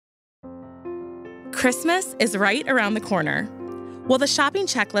Christmas is right around the corner. While the shopping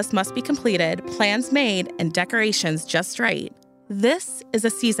checklist must be completed, plans made, and decorations just right, this is a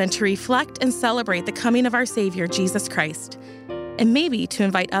season to reflect and celebrate the coming of our Savior, Jesus Christ, and maybe to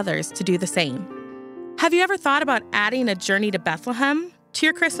invite others to do the same. Have you ever thought about adding a journey to Bethlehem to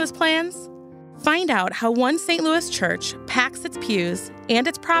your Christmas plans? Find out how one St. Louis church packs its pews and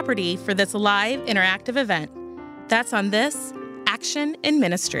its property for this live interactive event. That's on this Action in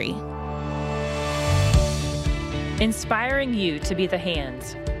Ministry. Inspiring you to be the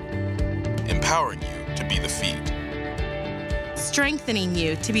hands. Empowering you to be the feet. Strengthening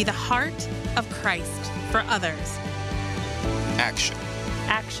you to be the heart of Christ for others. Action.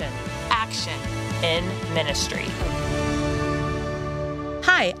 Action. Action. In ministry.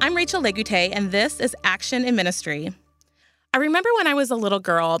 Hi, I'm Rachel Legute, and this is Action in Ministry. I remember when I was a little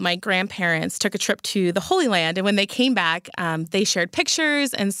girl, my grandparents took a trip to the Holy Land, and when they came back, they shared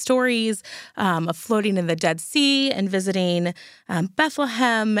pictures and stories of floating in the Dead Sea and visiting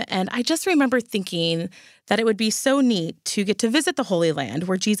Bethlehem. And I just remember thinking that it would be so neat to get to visit the Holy Land,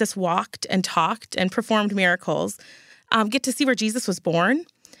 where Jesus walked and talked and performed miracles, get to see where Jesus was born.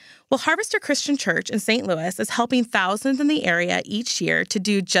 Well, Harvester Christian Church in St. Louis is helping thousands in the area each year to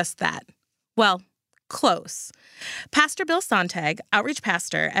do just that. Well, close. Pastor Bill Sontag, outreach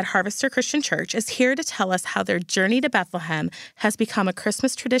pastor at Harvester Christian Church, is here to tell us how their journey to Bethlehem has become a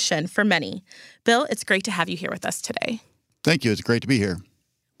Christmas tradition for many. Bill, it's great to have you here with us today. Thank you. It's great to be here.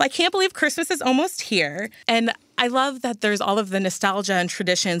 Well, I can't believe Christmas is almost here. And I love that there's all of the nostalgia and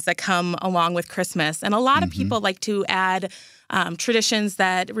traditions that come along with Christmas. And a lot of people like to add traditions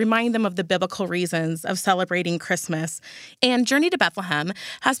that remind them of the biblical reasons of celebrating Christmas. And Journey to Bethlehem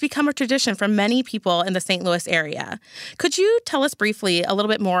has become a tradition for many people in the St. Louis area. Could you tell us briefly a little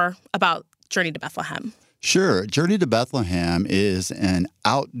bit more about Journey to Bethlehem? Sure. Journey to Bethlehem is an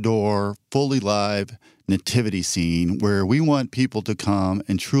outdoor, fully live nativity scene where we want people to come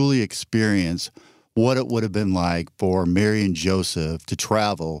and truly experience what it would have been like for Mary and Joseph to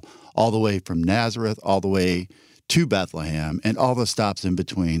travel all the way from Nazareth all the way to Bethlehem and all the stops in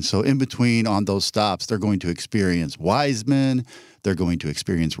between. So in between on those stops, they're going to experience wise men, they're going to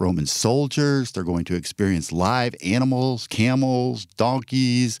experience Roman soldiers, they're going to experience live animals, camels,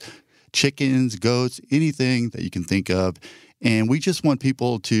 donkeys, chickens, goats, anything that you can think of. And we just want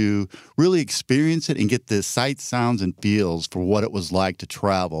people to really experience it and get the sights, sounds, and feels for what it was like to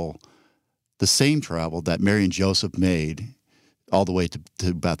travel, the same travel that Mary and Joseph made all the way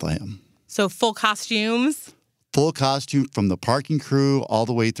to Bethlehem. So full costumes? Full costume from the parking crew all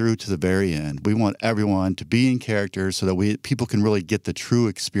the way through to the very end. We want everyone to be in character so that people can really get the true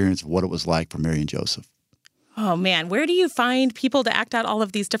experience of what it was like for Mary and Joseph. Oh, man. Where do you find people to act out all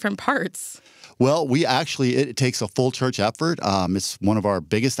of these different parts? Well, it takes a full church effort. It's one of our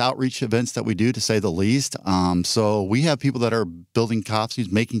biggest outreach events that we do, to say the least. So we have people that are building costumes,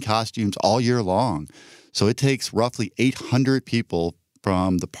 making costumes all year long. So it takes roughly 800 people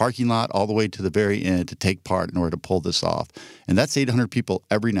from the parking lot all the way to the very end to take part in order to pull this off. And that's 800 people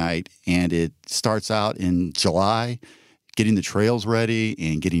every night. And it starts out in July, getting the trails ready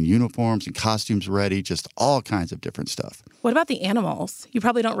and getting uniforms and costumes ready, just all kinds of different stuff. What about the animals? You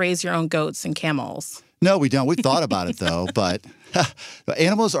probably don't raise your own goats and camels. No, we don't. We've thought about it, though. But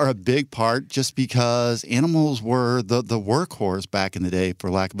animals are a big part just because animals were the workhorse back in the day,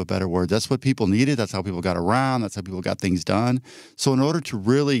 for lack of a better word. That's what people needed. That's how people got around. That's how people got things done. So in order to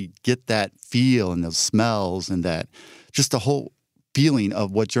really get that feel and those smells and that just the whole feeling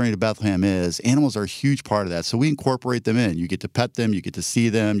of what Journey to Bethlehem is, animals are a huge part of that. So we incorporate them in. You get to pet them. You get to see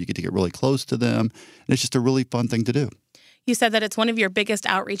them. You get to get really close to them. And it's just a really fun thing to do. You said that it's one of your biggest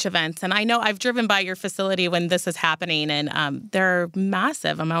outreach events, and I know I've driven by your facility when this is happening, and there are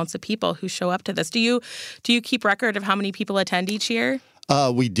massive amounts of people who show up to this. Do you keep record of how many people attend each year?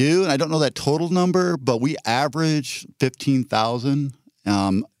 We do, and I don't know that total number, but we average 15,000,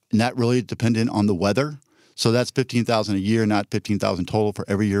 and that really dependent on the weather. So that's 15,000 a year, not 15,000 total for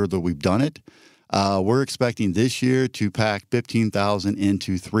every year that we've done it. We're expecting this year to pack 15,000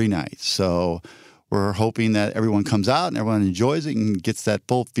 into 3 nights. So we're hoping that everyone comes out and everyone enjoys it and gets that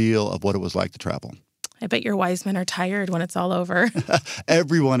full feel of what it was like to travel. I bet your wise men are tired when it's all over.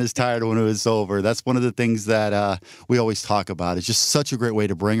 Everyone is tired when it's over. That's one of the things that we always talk about. It's just such a great way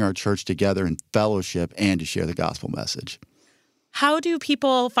to bring our church together in fellowship and to share the gospel message. How do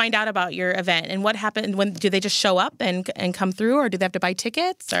people find out about your event, and what happened when do they just show up and come through, or do they have to buy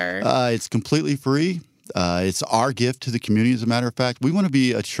tickets? Or it's completely free. It's our gift to the community, as a matter of fact. We want to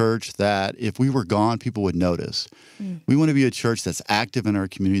be a church that if we were gone, people would notice. We want to be a church that's active in our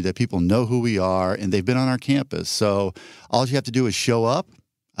community, that people know who we are, and they've been on our campus. So all you have to do is show up.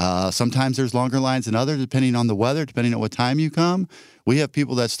 Sometimes there's longer lines than others, depending on the weather, depending on what time you come. We have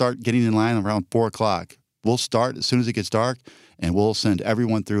people that start getting in line around 4 o'clock. We'll start as soon as it gets dark, and we'll send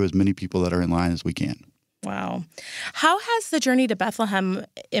everyone through, as many people that are in line as we can. Wow. How has the Journey to Bethlehem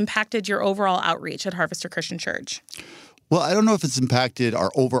impacted your overall outreach at Harvester Christian Church? Well, I don't know if it's impacted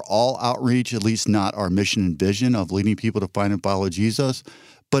our overall outreach, at least not our mission and vision of leading people to find and follow Jesus,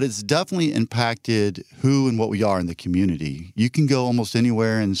 but it's definitely impacted who and what we are in the community. You can go almost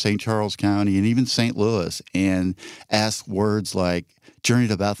anywhere in St. Charles County and even St. Louis and ask words like Journey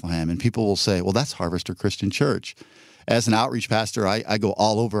to Bethlehem, and people will say, well, that's Harvester Christian Church. As an outreach pastor, I go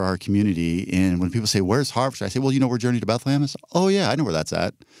all over our community, and when people say, where's Harvester? I say, well, you know where Journey to Bethlehem is? Oh, yeah, I know where that's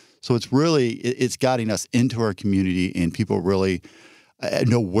at. So it's guiding us into our community, and people really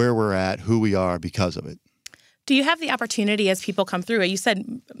know where we're at, who we are because of it. Do you have the opportunity as people come through? You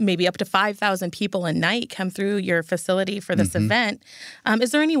said maybe up to 5,000 people a night come through your facility for this event. Is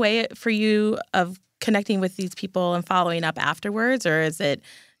there any way for you of connecting with these people and following up afterwards, or is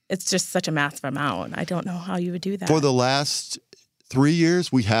it's just such a massive amount? I don't know how you would do that. For the last 3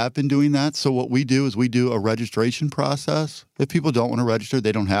 years, we have been doing that. So what we do is we do a registration process. If people don't want to register,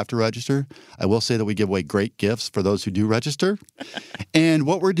 they don't have to register. I will say that we give away great gifts for those who do register. And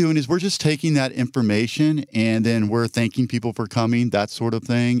what we're doing is we're just taking that information, and then we're thanking people for coming, that sort of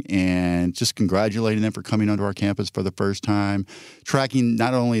thing, and just congratulating them for coming onto our campus for the first time, tracking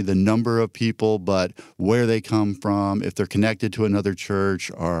not only the number of people, but where they come from, if they're connected to another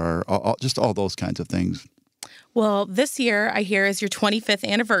church, or just all those kinds of things. Well, this year, I hear, is your 25th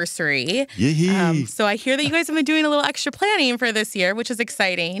anniversary. Yee-hee. So I hear that you guys have been doing a little extra planning for this year, which is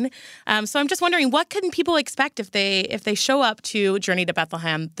exciting. So I'm just wondering, what can people expect if they show up to Journey to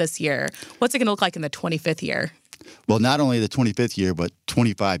Bethlehem this year? What's it going to look like in the 25th year? Well, not only the 25th year, but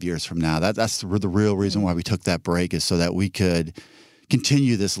 25 years from now. That's the real reason why we took that break, is so that we could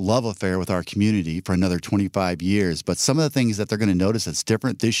continue this love affair with our community for another 25 years. But some of the things that they're going to notice that's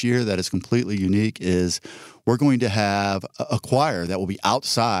different this year, that is completely unique, is we're going to have a choir that will be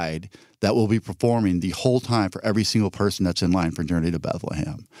outside that will be performing the whole time for every single person that's in line for Journey to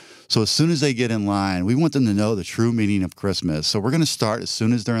Bethlehem. So as soon as they get in line, we want them to know the true meaning of Christmas. So we're going to start as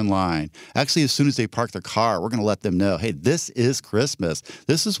soon as they're in line. Actually, as soon as they park their car, we're going to let them know, hey, this is Christmas.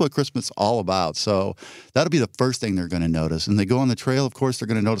 This is what Christmas is all about. So that'll be the first thing they're going to notice. And they go on the trail, of course, they're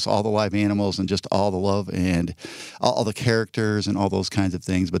going to notice all the live animals and just all the love and all the characters and all those kinds of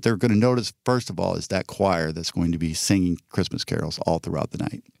things. But they're going to notice, first of all, is that choir that's going to be singing Christmas carols all throughout the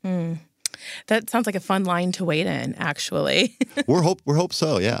night. That sounds like a fun line to wait in, actually. We're hope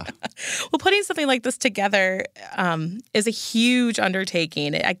so, yeah. Well, putting something like this together is a huge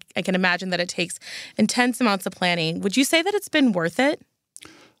undertaking. I can imagine that it takes intense amounts of planning. Would you say that it's been worth it?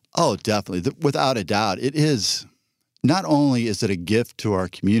 Oh, definitely. Without a doubt. It is. Not only is it a gift to our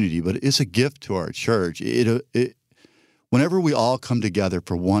community, but it's a gift to our church. Whenever we all come together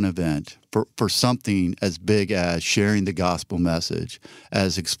for one event, for something as big as sharing the gospel message,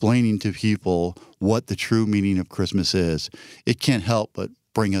 as explaining to people what the true meaning of Christmas is, it can't help but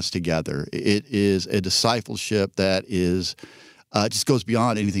bring us together. It is a discipleship that is just goes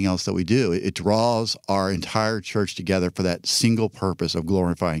beyond anything else that we do. It draws our entire church together for that single purpose of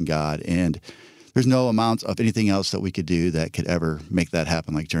glorifying God. And there's no amount of anything else that we could do that could ever make that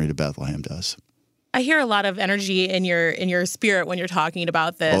happen like Journey to Bethlehem does. I hear a lot of energy in your spirit when you're talking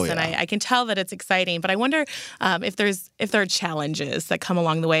about this, oh, yeah. And I can tell that it's exciting. But I wonder if there are challenges that come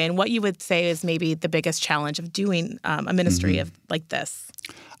along the way, and what you would say is maybe the biggest challenge of doing a ministry of like this.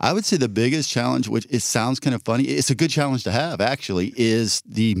 I would say the biggest challenge, which it sounds kind of funny, it's a good challenge to have actually, is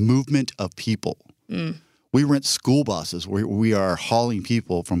the movement of people. We rent school buses where we are hauling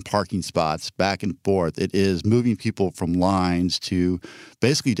people from parking spots back and forth. It is moving people from lines to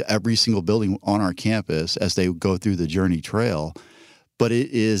basically to every single building on our campus as they go through the Journey Trail. But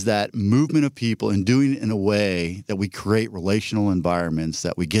it is that movement of people and doing it in a way that we create relational environments,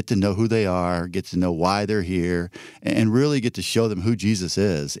 that we get to know who they are, get to know why they're here, and really get to show them who Jesus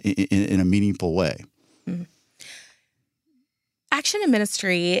is in a meaningful way. Action in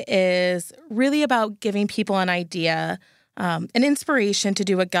Ministry is really about giving people an idea, an inspiration to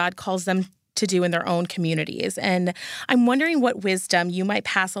do what God calls them to do in their own communities. And I'm wondering what wisdom you might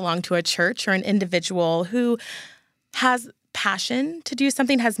pass along to a church or an individual who has passion to do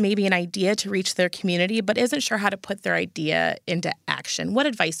something, has maybe an idea to reach their community, but isn't sure how to put their idea into action. What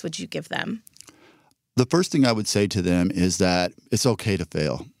advice would you give them? The first thing I would say to them is that it's okay to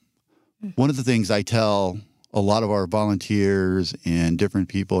fail. One of the things I tell a lot of our volunteers and different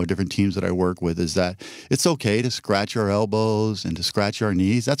people or different teams that I work with is that it's okay to scratch our elbows and to scratch our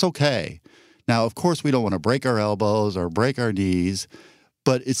knees. That's okay. Now, of course, we don't want to break our elbows or break our knees,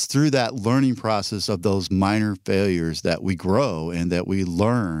 But it's through that learning process of those minor failures that we grow and that we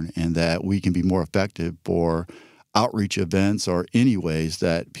learn and that we can be more effective for outreach events or any ways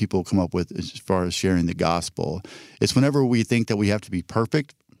that people come up with as far as sharing the gospel. It's whenever we think that we have to be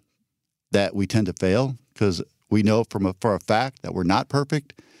perfect that we tend to fail, because we know for a fact that we're not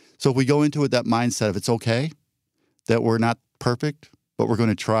perfect. So if we go into it that mindset of it's okay that we're not perfect, but we're going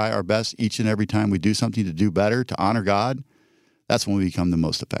to try our best each and every time we do something to do better, to honor God, that's when we become the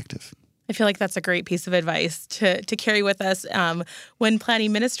most effective. I feel like that's a great piece of advice to carry with us when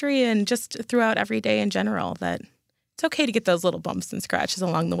planning ministry and just throughout every day in general, that it's okay to get those little bumps and scratches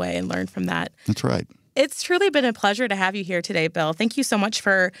along the way and learn from that. That's right. It's truly been a pleasure to have you here today, Bill. Thank you so much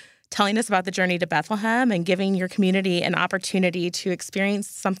for telling us about the journey to Bethlehem and giving your community an opportunity to experience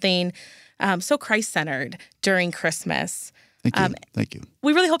something so Christ-centered during Christmas. Thank you. Thank you.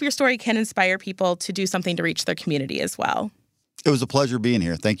 We really hope your story can inspire people to do something to reach their community as well. It was a pleasure being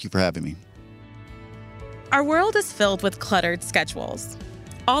here. Thank you for having me. Our world is filled with cluttered schedules.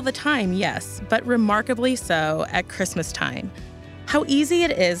 All the time, yes, but remarkably so at Christmas time. How easy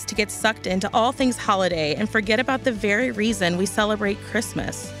it is to get sucked into all things holiday and forget about the very reason we celebrate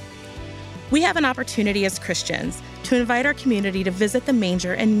Christmas. We have an opportunity as Christians to invite our community to visit the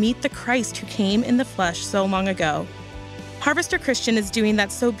manger and meet the Christ who came in the flesh so long ago. Harvester Christian is doing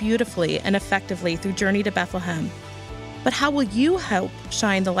that so beautifully and effectively through Journey to Bethlehem. But how will you help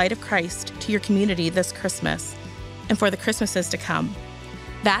shine the light of Christ to your community this Christmas and for the Christmases to come?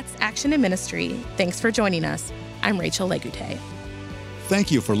 That's Action in Ministry. Thanks for joining us. I'm Rachel Legute.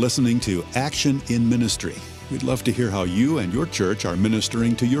 Thank you for listening to Action in Ministry. We'd love to hear how you and your church are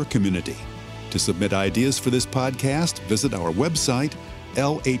ministering to your community. To submit ideas for this podcast, visit our website,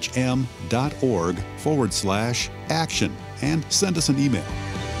 lhm.org/action, and send us an email.